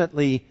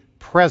intimately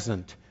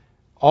present,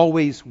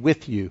 always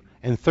with you.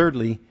 And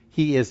thirdly,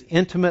 He is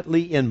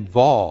intimately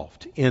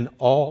involved in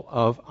all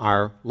of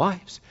our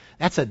lives.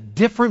 That's a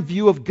different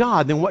view of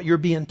God than what you're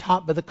being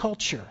taught by the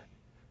culture.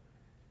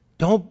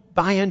 Don't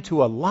buy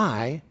into a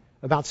lie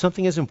about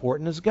something as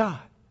important as God.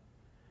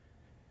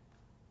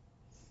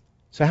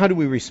 So how do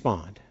we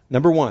respond?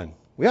 Number one,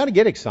 we ought to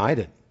get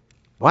excited.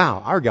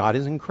 Wow, our God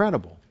is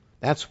incredible.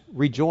 That's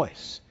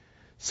rejoice.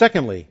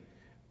 Secondly,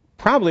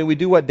 probably we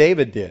do what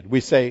David did.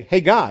 We say,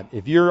 hey God,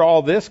 if you're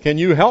all this, can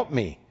you help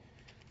me?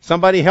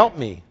 Somebody help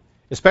me,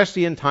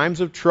 especially in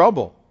times of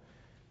trouble.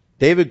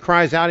 David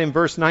cries out in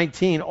verse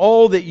 19,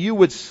 oh, that you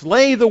would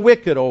slay the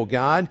wicked, O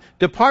God.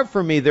 Depart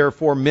from me,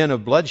 therefore, men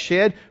of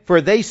bloodshed,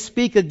 for they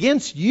speak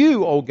against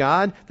you, O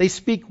God. They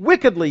speak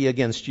wickedly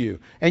against you,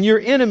 and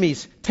your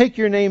enemies take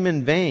your name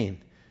in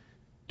vain.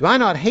 Do I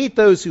not hate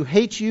those who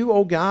hate you,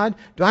 O God?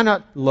 Do I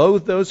not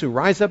loathe those who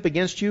rise up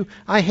against you?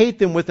 I hate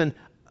them with an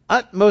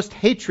utmost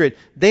hatred.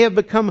 They have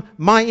become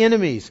my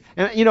enemies.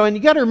 And you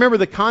got to remember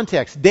the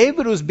context.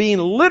 David was being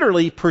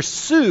literally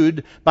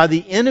pursued by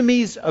the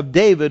enemies of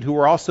David, who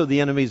were also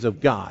the enemies of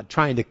God,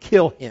 trying to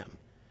kill him.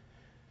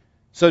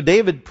 So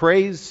David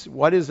prays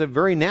what is a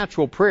very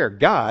natural prayer.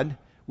 God,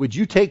 would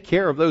you take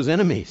care of those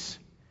enemies?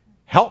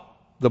 Help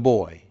the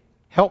boy.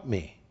 Help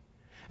me.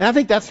 And I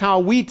think that's how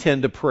we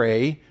tend to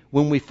pray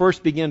when we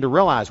first begin to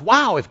realize,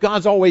 wow, if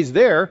God's always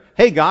there,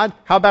 hey God,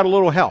 how about a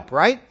little help,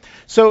 right?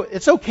 So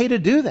it's okay to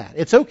do that.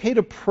 It's okay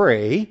to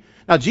pray.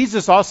 Now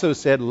Jesus also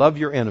said, love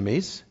your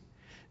enemies.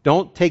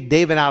 Don't take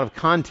David out of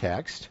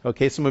context.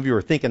 Okay, some of you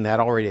are thinking that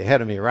already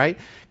ahead of me, right?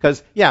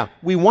 Because,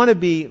 we want to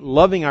be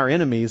loving our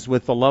enemies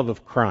with the love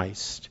of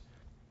Christ.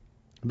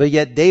 But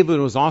yet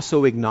David was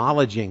also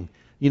acknowledging,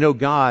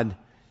 God,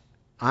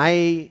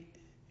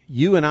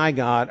 you and I,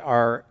 God,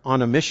 are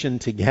on a mission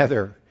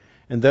together.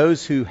 And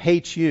those who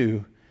hate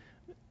you,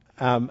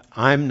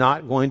 I'm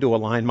not going to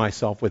align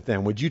myself with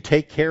them. Would you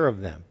take care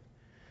of them?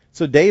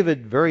 So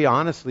David very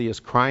honestly is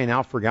crying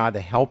out for God to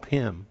help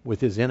him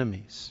with his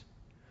enemies.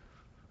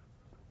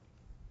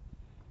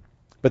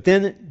 But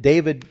then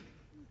David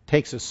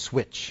takes a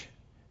switch.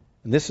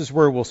 And this is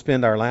where we'll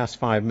spend our last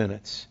 5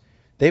 minutes.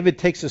 David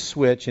takes a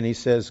switch and he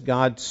says,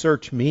 God,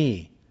 search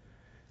me.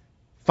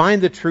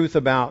 Find the truth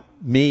about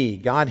me.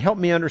 God, help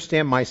me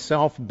understand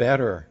myself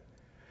better.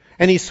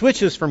 And he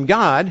switches from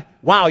God,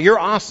 wow, you're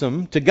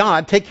awesome, to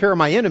God, take care of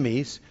my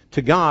enemies,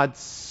 to God,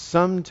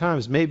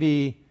 sometimes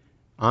maybe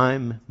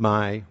I'm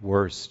my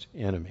worst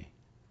enemy.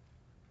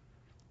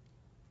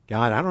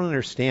 God, I don't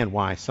understand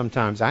why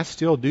sometimes I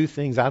still do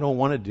things I don't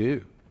want to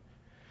do.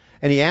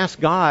 And he asked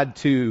God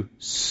to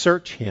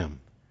search him.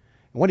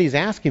 And what he's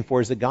asking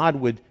for is that God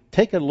would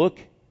take a look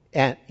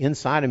at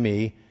inside of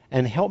me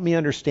and help me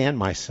understand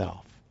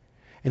myself.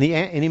 And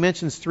he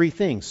mentions 3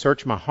 things.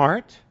 Search my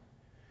heart,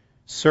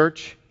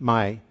 search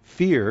my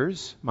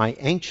fears, my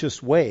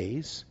anxious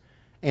ways,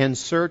 and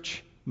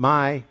search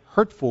my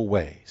hurtful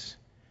ways.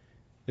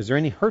 Is there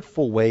any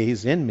hurtful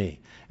ways in me?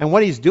 And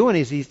what he's doing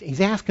is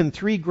he's asking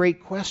 3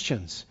 great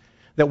questions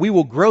that we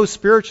will grow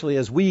spiritually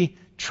as we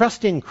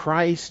trust in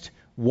Christ,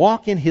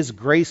 walk in his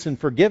grace and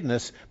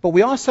forgiveness. But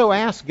we also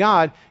ask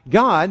God,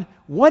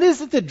 what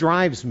is it that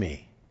drives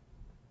me?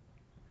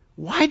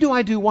 Why do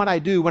I do what I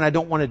do when I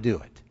don't want to do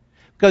it?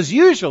 Because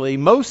usually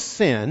most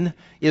sin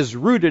is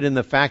rooted in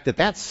the fact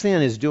that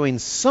sin is doing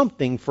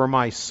something for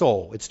my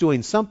soul. It's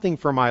doing something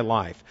for my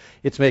life.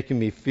 It's making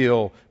me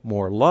feel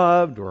more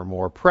loved or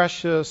more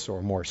precious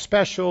or more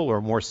special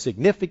or more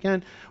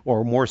significant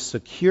or more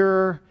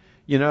secure.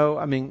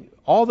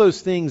 All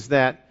those things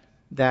that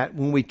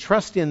when we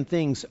trust in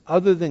things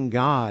other than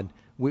God,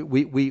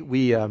 we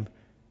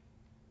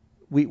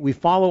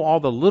follow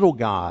all the little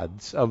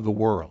gods of the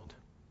world.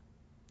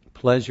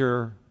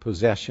 Pleasure,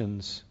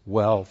 possessions,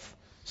 wealth,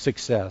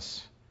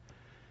 success.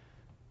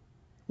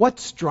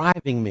 What's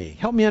driving me?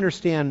 Help me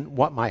understand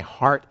what my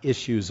heart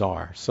issues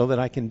are so that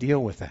I can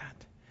deal with that.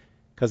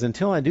 Because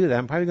until I do that,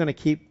 I'm probably going to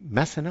keep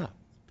messing up.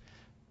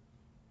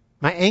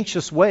 My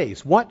anxious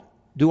ways. What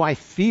do I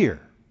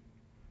fear?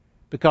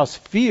 Because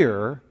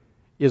fear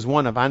is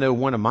one of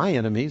my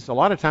enemies. A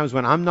lot of times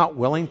when I'm not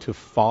willing to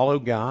follow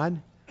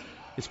God,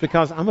 it's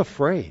because I'm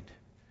afraid.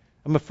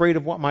 I'm afraid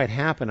of what might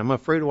happen. I'm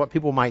afraid of what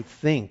people might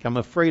think. I'm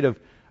afraid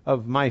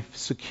of my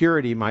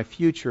security, my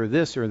future,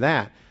 this or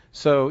that.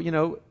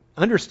 So,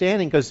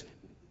 understanding, because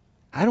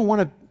I don't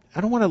want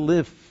to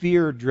live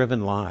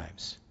fear-driven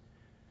lives.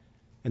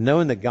 And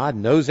knowing that God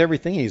knows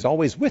everything, he's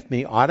always with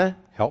me, ought to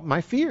help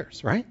my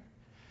fears, right?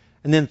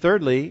 And then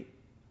thirdly,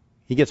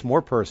 he gets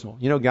more personal.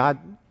 God,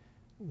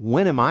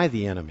 when am I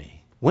the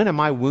enemy? When am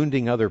I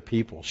wounding other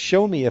people?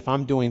 Show me if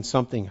I'm doing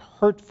something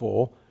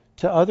hurtful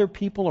to other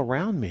people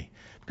around me.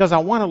 Because I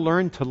want to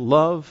learn to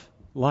love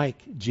like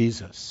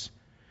Jesus.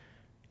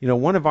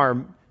 One of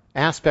our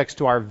aspects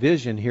to our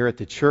vision here at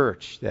the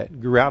church that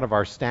grew out of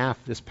our staff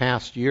this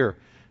past year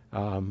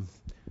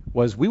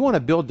was we want to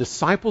build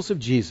disciples of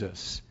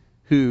Jesus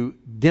who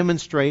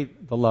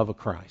demonstrate the love of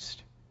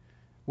Christ.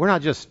 We're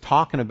not just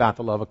talking about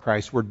the love of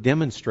Christ, we're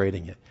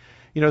demonstrating it.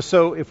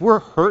 So if we're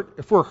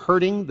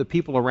hurting the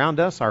people around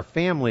us, our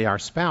family, our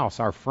spouse,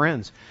 our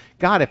friends,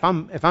 God, if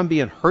I'm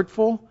being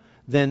hurtful,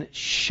 then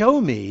show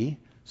me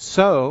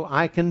so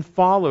I can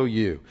follow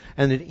you.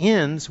 And it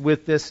ends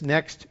with this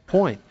next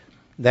point.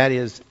 That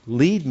is,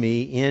 lead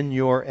me in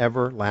your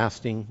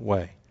everlasting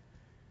way.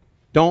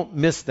 Don't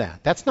miss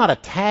that. That's not a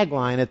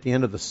tagline at the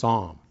end of the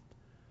psalm.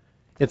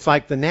 It's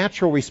like the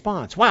natural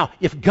response. Wow,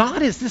 if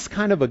God is this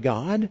kind of a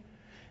God,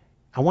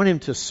 I want him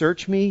to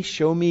search me,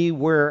 show me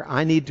where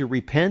I need to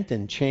repent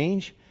and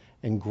change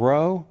and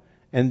grow.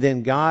 And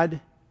then God,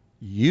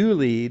 you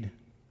lead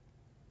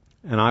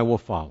and I will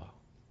follow.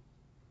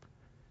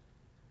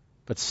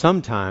 But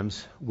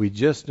sometimes we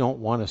just don't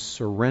want to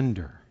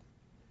surrender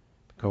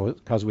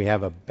because we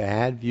have a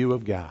bad view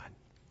of God.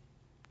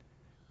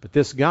 But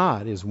this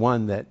God is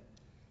one that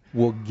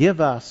will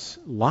give us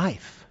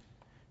life.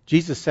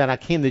 Jesus said, I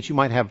came that you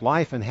might have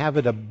life and have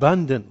it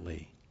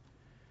abundantly.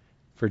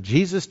 For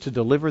Jesus to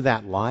deliver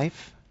that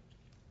life,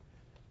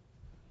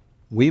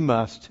 we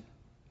must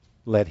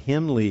let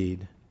him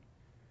lead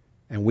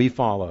and we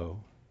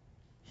follow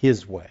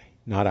his way,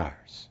 not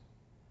ours.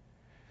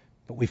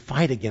 But we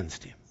fight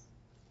against him.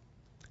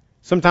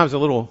 Sometimes a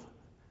little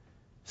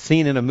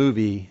scene in a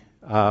movie,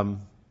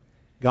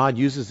 God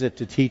uses it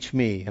to teach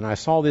me. And I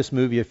saw this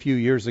movie a few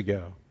years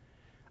ago.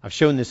 I've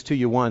shown this to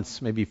you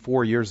once, maybe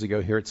 4 years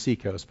ago here at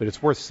Seacoast, but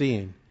it's worth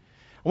seeing.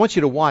 I want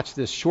you to watch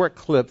this short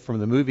clip from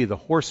the movie The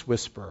Horse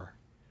Whisperer,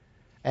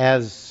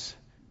 as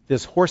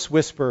this horse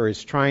whisperer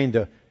is trying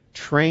to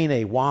train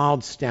a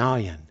wild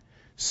stallion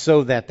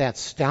so that that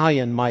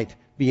stallion might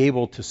be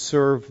able to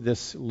serve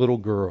this little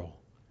girl.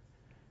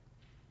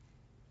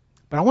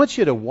 But I want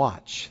you to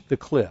watch the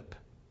clip.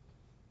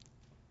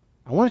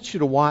 I want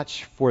you to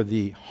watch for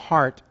the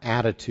heart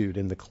attitude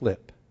in the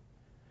clip.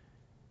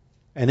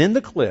 And in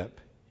the clip,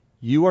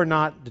 you are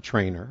not the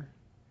trainer.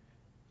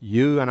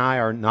 You and I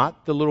are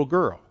not the little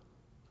girl.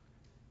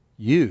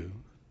 You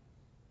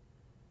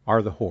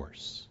are the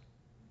horse.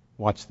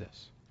 Watch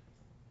this.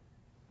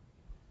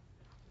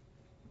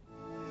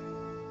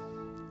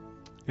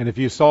 And if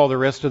you saw the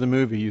rest of the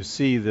movie, you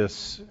see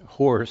this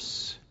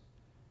horse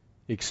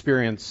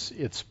experience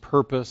its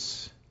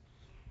purpose,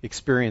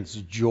 experience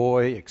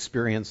joy,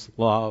 experience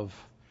love,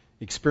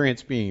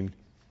 experience being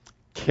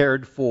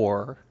cared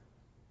for.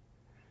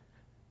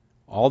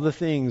 All the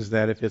things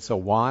that if it's a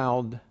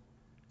wild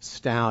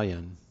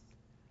stallion,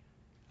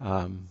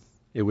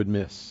 it would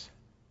miss.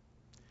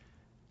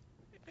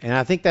 And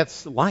I think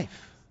that's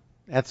life.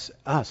 That's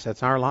us.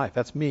 That's our life.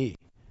 That's me.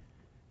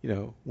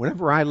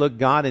 Whenever I look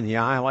God in the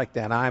eye like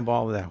that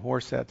eyeball of that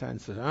horse that time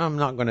and says, I'm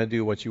not going to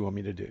do what you want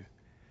me to do,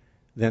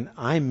 then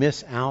I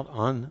miss out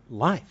on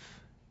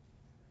life.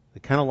 The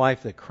kind of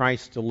life that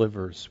Christ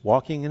delivers,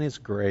 walking in his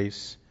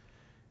grace,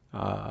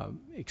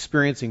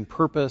 experiencing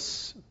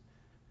purpose,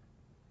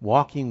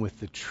 walking with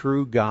the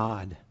true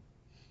God,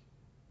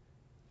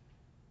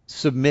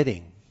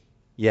 submitting,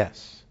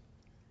 yes,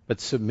 but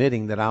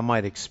submitting that I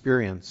might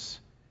experience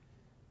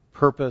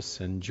purpose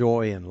and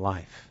joy in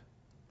life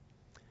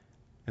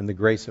and the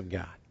grace of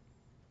God.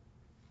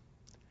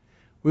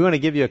 We want to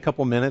give you a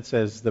couple minutes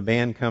as the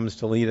band comes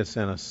to lead us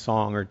in a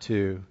song or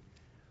two.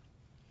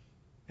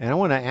 And I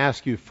want to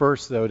ask you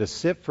first, though, to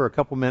sit for a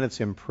couple minutes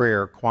in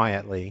prayer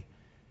quietly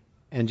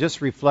and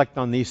just reflect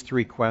on these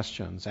 3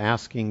 questions,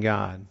 asking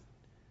God,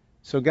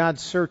 so God,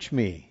 search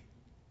me.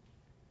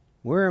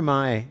 Where am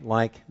I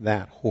like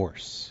that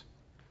horse,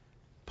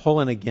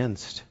 pulling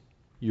against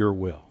your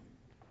will?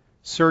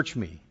 Search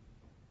me.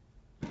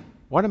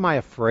 What am I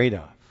afraid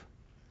of?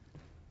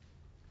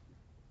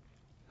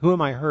 Who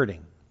am I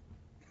hurting?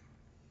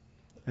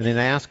 And then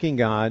asking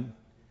God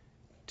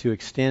to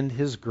extend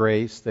his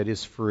grace that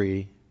is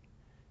free,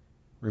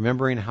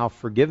 remembering how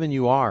forgiven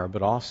you are,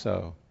 but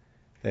also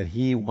that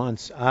he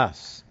wants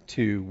us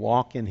to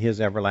walk in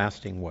his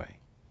everlasting way.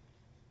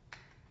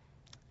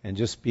 And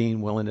just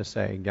being willing to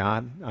say,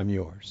 God, I'm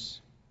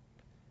yours.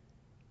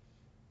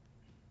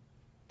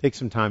 Take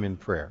some time in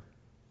prayer.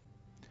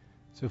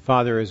 So,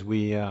 Father, as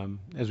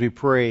we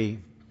pray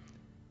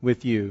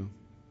with you,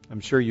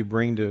 I'm sure you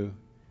bring to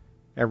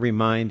every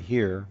mind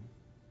here,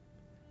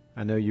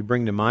 I know you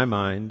bring to my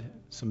mind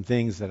some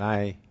things that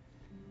I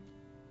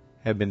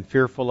have been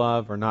fearful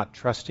of or not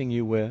trusting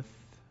you with.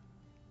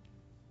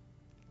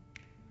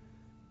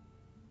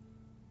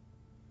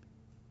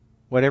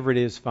 Whatever it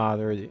is,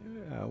 Father,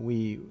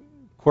 we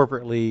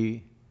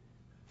corporately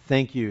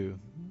thank you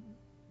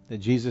that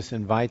Jesus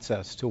invites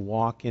us to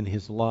walk in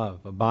his love,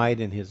 abide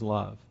in his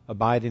love,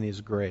 abide in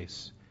his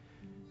grace.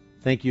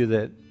 Thank you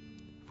that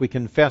if we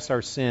confess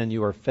our sin,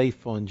 you are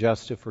faithful and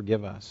just to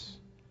forgive us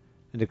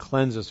and to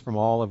cleanse us from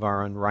all of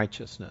our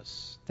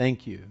unrighteousness.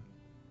 Thank you.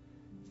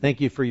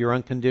 Thank you for your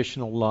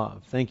unconditional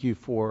love. Thank you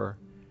for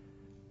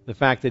the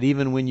fact that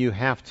even when you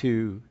have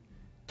to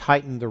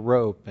tighten the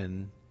rope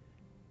and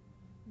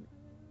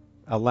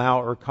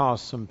allow or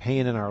cause some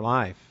pain in our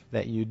life,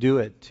 that you do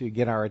it to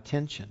get our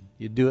attention.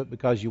 You do it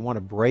because you want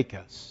to break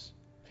us.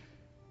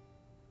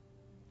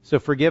 So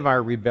forgive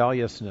our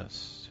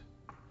rebelliousness.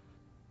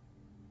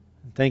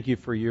 Thank you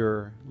for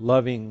your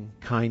loving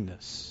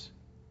kindness.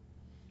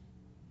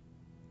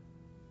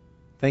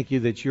 Thank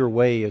you that your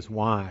way is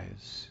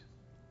wise,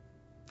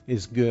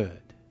 is good.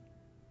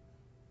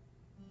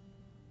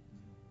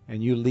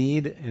 And you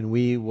lead and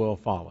we will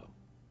follow.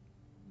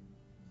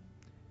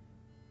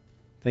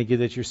 Thank you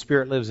that your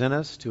Spirit lives in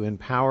us to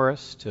empower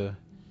us to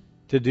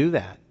do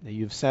that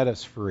you've set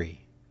us free.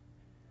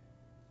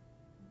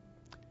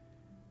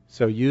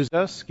 So use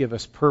us, give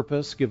us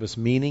purpose, give us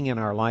meaning in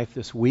our life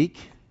this week.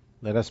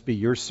 Let us be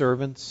your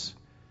servants,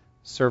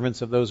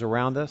 servants of those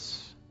around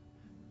us,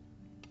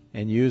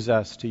 and use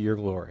us to your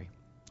glory.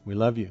 We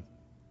love you.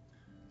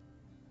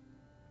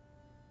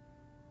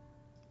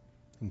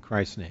 In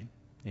Christ's name,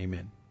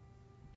 amen.